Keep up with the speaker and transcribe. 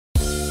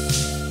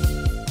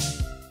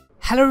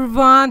Hello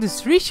everyone, this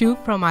is Rishu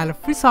from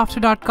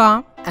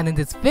ilovefreesoftware.com, and in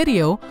this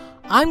video,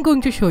 I'm going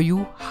to show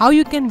you how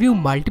you can view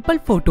multiple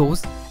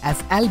photos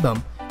as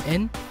album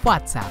in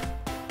WhatsApp.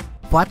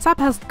 WhatsApp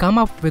has come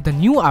up with a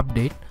new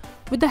update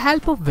with the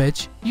help of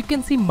which you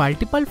can see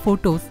multiple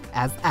photos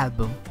as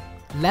album.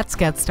 Let's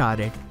get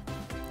started.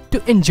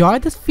 To enjoy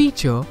this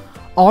feature,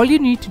 all you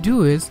need to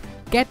do is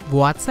get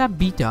WhatsApp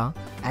Beta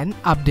and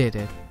update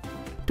it.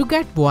 To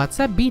get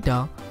WhatsApp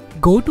Beta,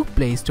 go to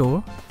Play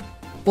Store,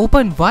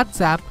 open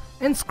WhatsApp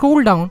and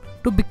scroll down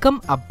to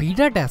become a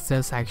beta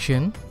tester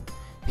section.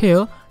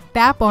 Here,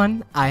 tap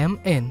on I am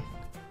in.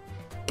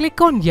 Click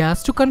on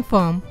yes to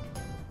confirm.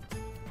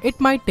 It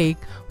might take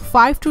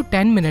 5 to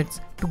 10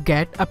 minutes to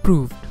get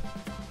approved.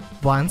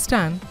 Once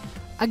done,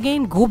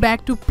 again go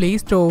back to Play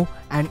Store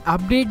and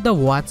update the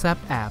WhatsApp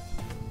app.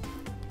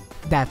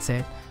 That's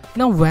it.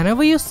 Now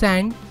whenever you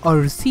send or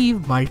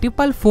receive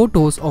multiple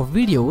photos or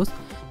videos,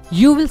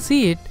 you will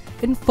see it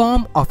in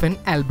form of an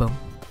album.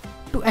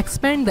 To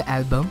expand the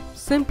album,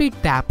 simply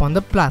tap on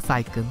the plus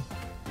icon.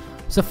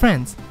 So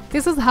friends,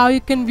 this is how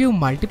you can view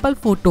multiple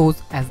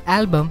photos as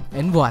album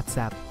in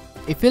WhatsApp.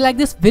 If you like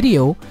this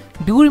video,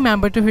 do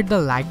remember to hit the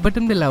like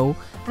button below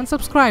and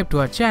subscribe to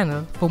our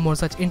channel for more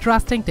such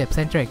interesting tips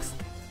and tricks.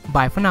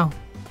 Bye for now.